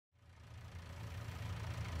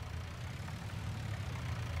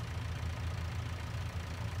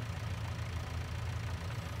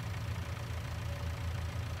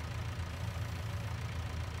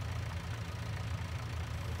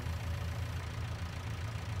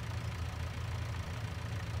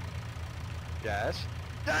Yes.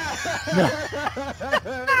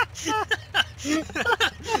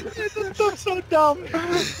 That's so dumb.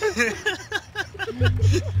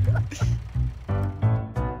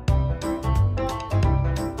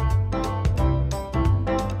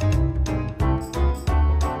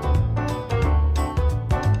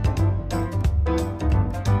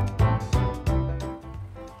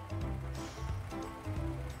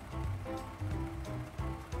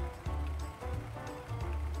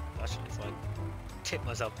 Actually, if I tip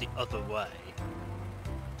myself the other way.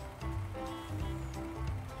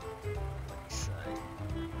 So.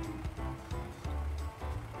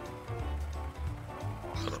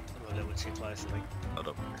 Hold up. I'm a little bit too close, I think. Hold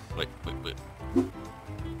up. Wait.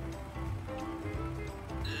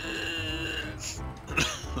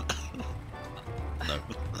 No.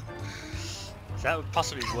 That would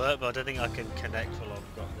possibly work, but I don't think I can connect while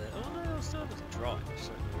I've got the. Oh no, I'll still have to drive.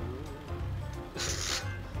 So.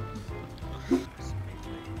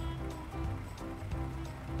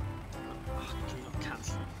 Oh, can you not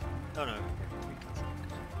cancel? Oh no. Cancel.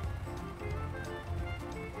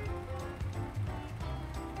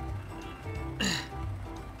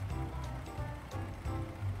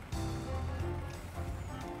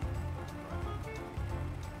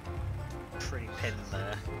 Pretty pin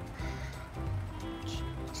there.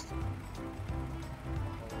 Just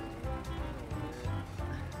hold it.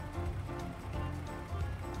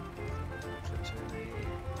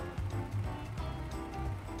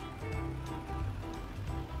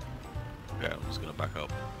 Yeah, I'm just gonna back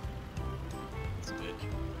up. That's a bitch.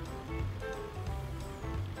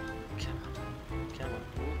 Come on.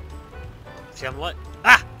 See, I'm like,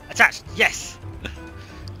 ah, attached. Yes.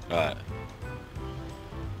 Right.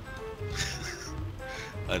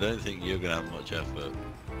 I don't think you're gonna have much effort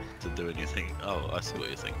to do anything. Oh, I see what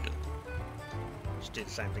you're thinking. Just do the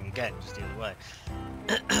same thing again, just the other way.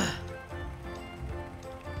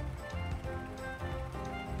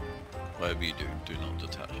 Whatever you do, do not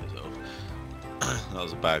detach yourself. That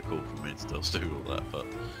was a bad call for me to still do all that, but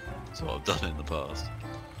that's what I've done in the past.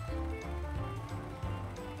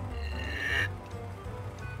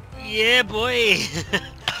 Yeah, boy.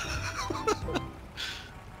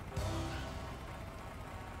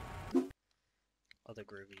 Other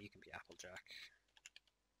groovy, you can be Applejack.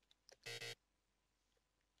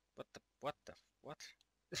 What?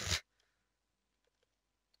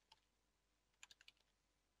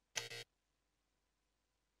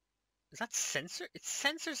 Is that censor? It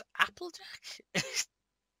censors Applejack?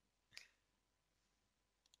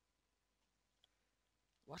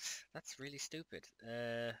 What? That's really stupid.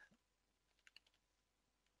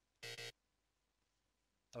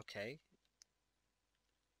 Okay.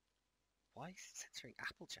 Why is it censoring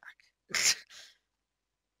Applejack?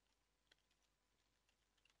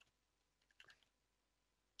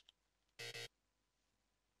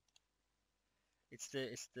 It's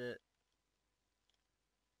the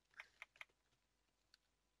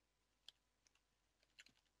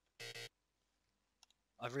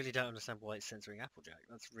I really don't understand why it's censoring Applejack.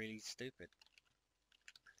 That's really stupid.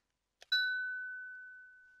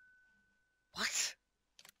 What?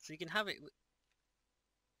 So you can have it.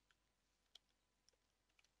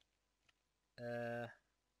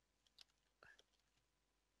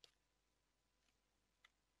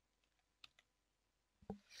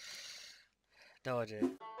 No idea.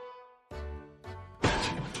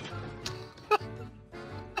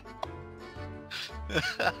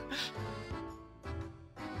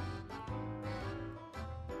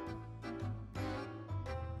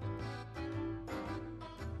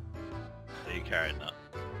 Are you carrying that?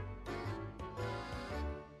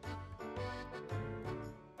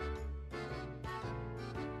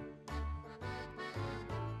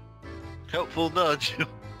 Helpful nudge.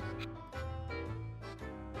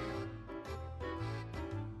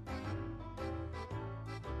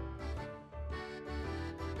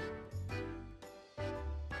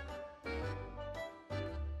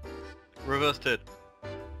 Reversed it.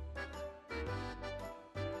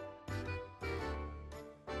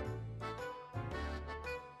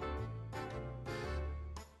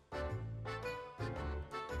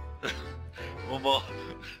 One more.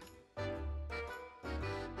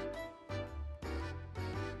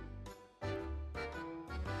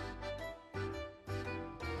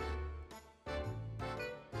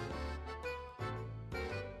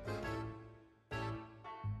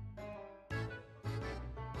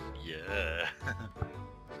 Yeah.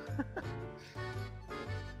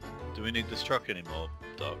 Do we need this truck anymore,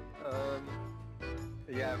 Doc?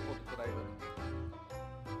 Yeah, for the trailer.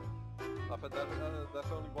 But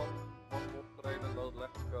there's only one more trailer load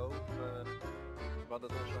left to go, but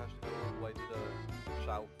it also has to go all the way to the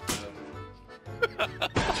south.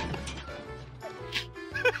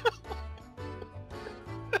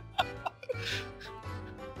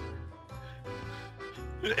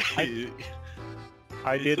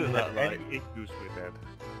 I You didn't took have that, any like- issues with that.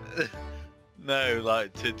 No,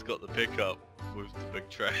 like Tid's got the pickup with the big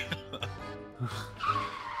trailer.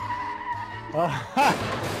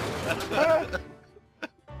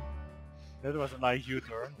 That was a nice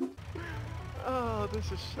U-turn. Oh,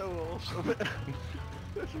 this is so awesome.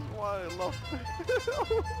 This is why I love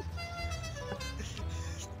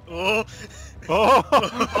Oh! Oh!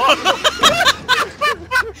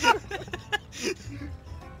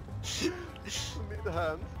 Need a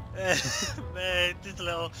hand. Man, just a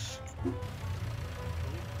little...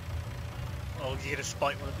 Oh, you're gonna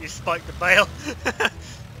spike one. You spiked the bale.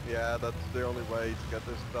 Yeah, that's the only way to get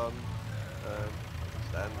this done.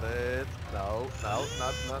 Stand it. No, no,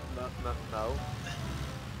 not, no.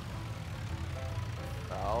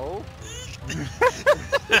 No.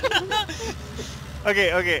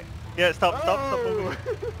 Okay, okay. Yeah, stop moving.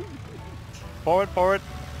 Forward, forward.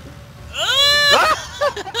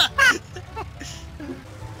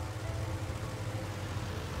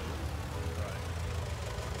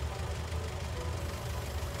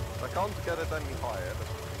 I can't get it any higher,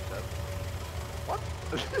 that's what he said. What?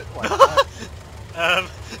 Like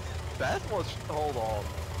that was... hold on.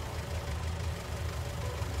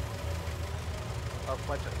 Oh,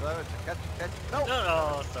 watch it. No, catch. No! No,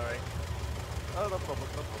 oh, sorry. Oh, no problem,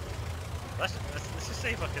 no problem. Let's just see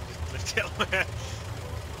if I can just lift it up.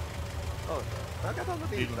 Oh, now get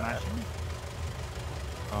underneath Legal that. mashing?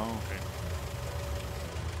 Oh, okay.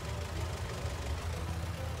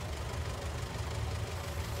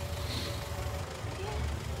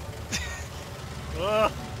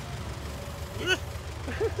 Oh.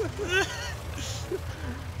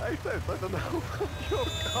 Hey, Ted, I don't know what your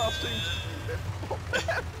casting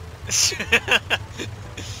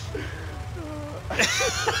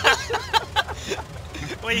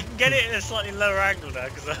Well, you can get it at a slightly lower angle now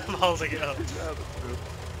because I'm holding it up. Yeah, that's good.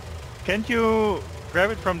 Can't you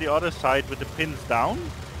grab it from the other side with the pins down?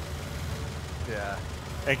 Yeah.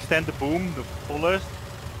 Extend the boom, the fullest.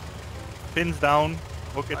 Pins down,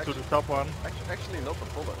 hook it to the top one. Actually not the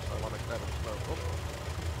fullest, I want to grab it slow also.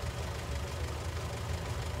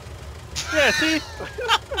 Yeah, see?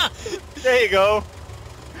 There you go.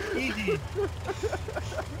 Easy.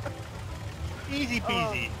 Easy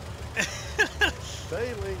peasy.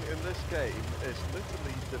 Sailing in this game is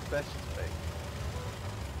literally the best thing.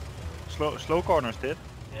 Slow corners, Tit.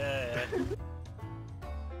 Yeah.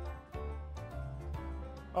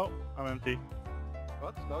 Oh, I'm empty.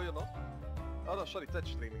 What? No, you're not. Oh no, sorry,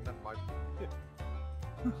 touch streaming, never mind.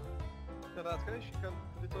 In that case, you can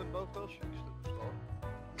return both those things to the store.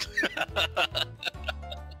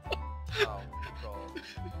 Oh god.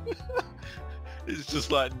 It's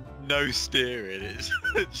just like no steering, it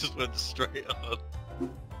just went straight on.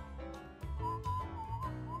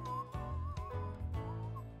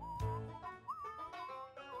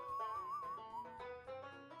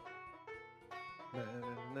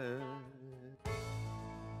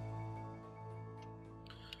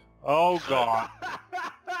 Oh god.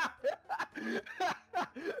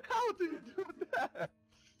 How do you do that?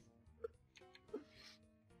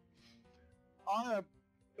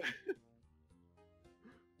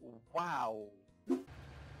 Wow. I'm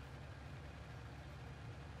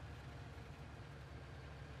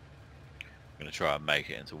gonna try and make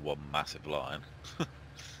it into one massive line. I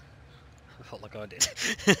felt like I did.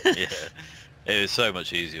 Yeah, it was so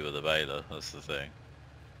much easier with a baler, that's the thing.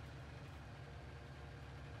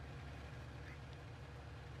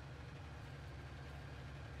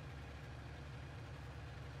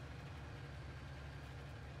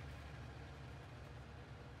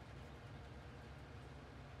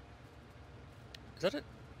 Is that it?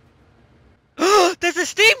 There's a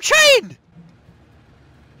steam train!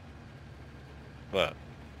 But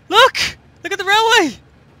Look! Look at the railway!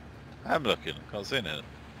 I'm looking, can't see it.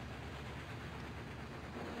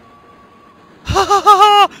 Ha ha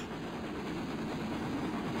ha ha!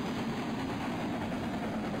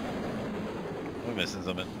 We're missing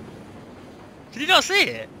something. Did you not see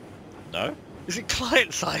it? No? Is it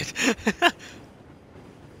client side?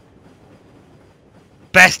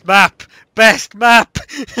 Best map! Best map!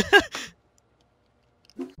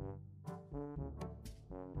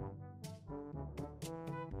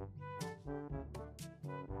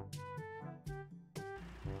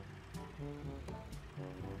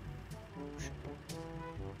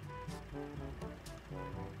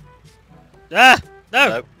 Ah! No!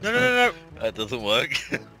 Nope. No, no, no, no! That doesn't work.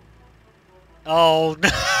 Oh no!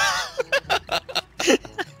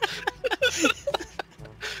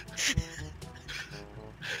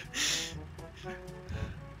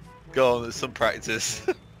 Go on, there's some practice.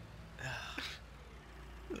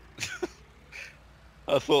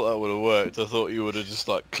 I thought that would have worked. I thought you would have just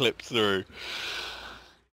like clipped through.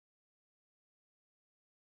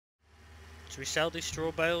 Should we sell these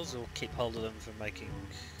straw bales or keep hold of them for making...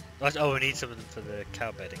 Oh, we need some of them for the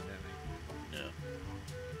cow bedding, don't Yeah.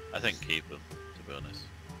 I think keep them, to be honest.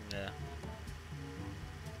 we? Yeah.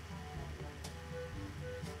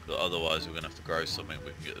 But otherwise we're going to have to grow something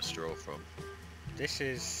we can get the straw from. This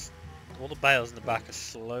is... All the bales in the back are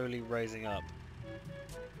slowly raising up.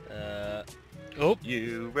 Oh!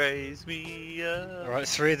 You raise me up. Alright,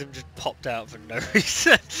 3 of them just popped out for no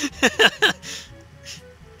reason.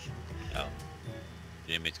 Oh. Do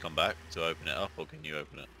you need me to come back to open it up, or can you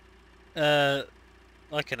open it?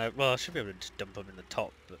 I can open... Well, I should be able to just dump them in the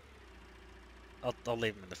top, but... I'll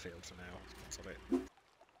leave them in the field for now. That's all right.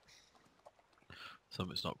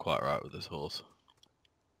 Something's not quite right with this horse.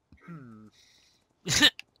 Hmm.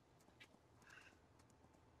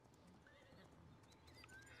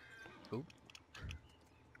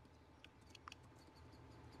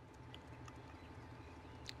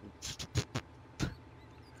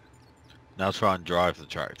 Now try and drive the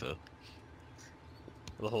tractor.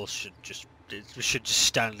 The horse should just... It should just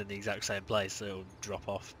stand in the exact same place so it'll drop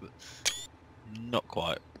off, but... Not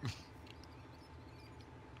quite.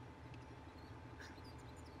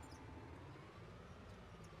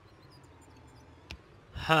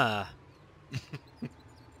 Huh.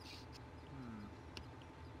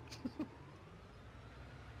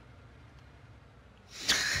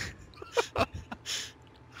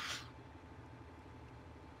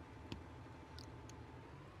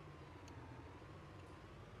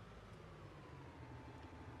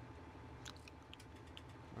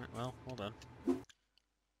 Right, well, hold on.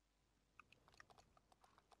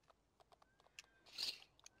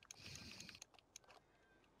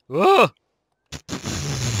 Whoa!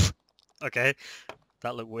 Okay,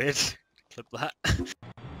 that looked weird. Clip that.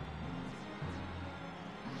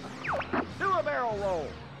 Do a barrel roll.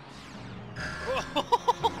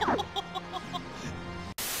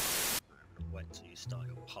 Wait till you start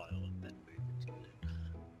your pile and then move into it.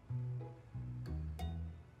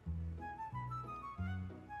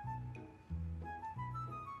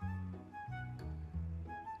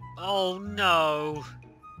 Oh no!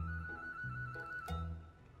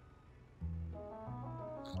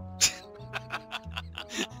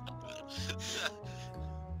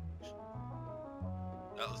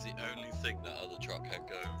 That was the only thing that other truck had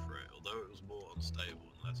going for it. Although it was more unstable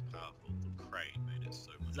and less powerful, the crane made it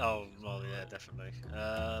so much Oh, more well, yeah, definitely.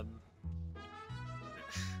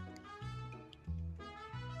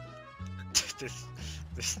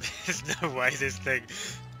 There's no way this thing.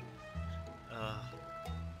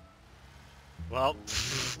 Well,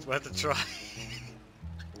 worth a try. I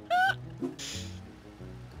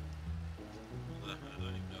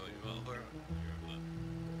don't even know where you are. Where are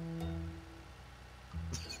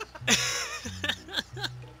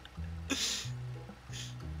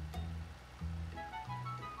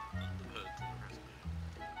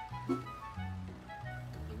you?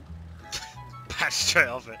 Back straight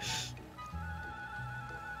off it.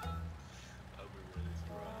 I'll be really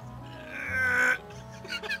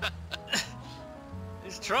surprised.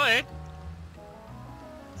 He's trying.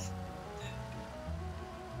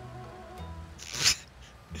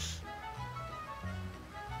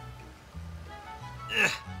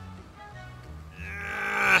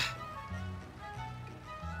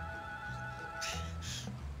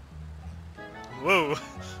 Whoa.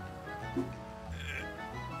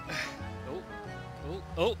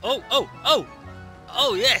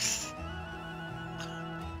 Oh, yes!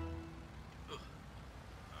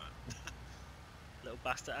 Little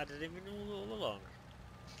bastard added him in all along.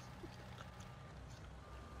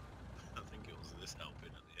 I think it was this helping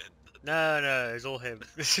at the end. No, it's all him.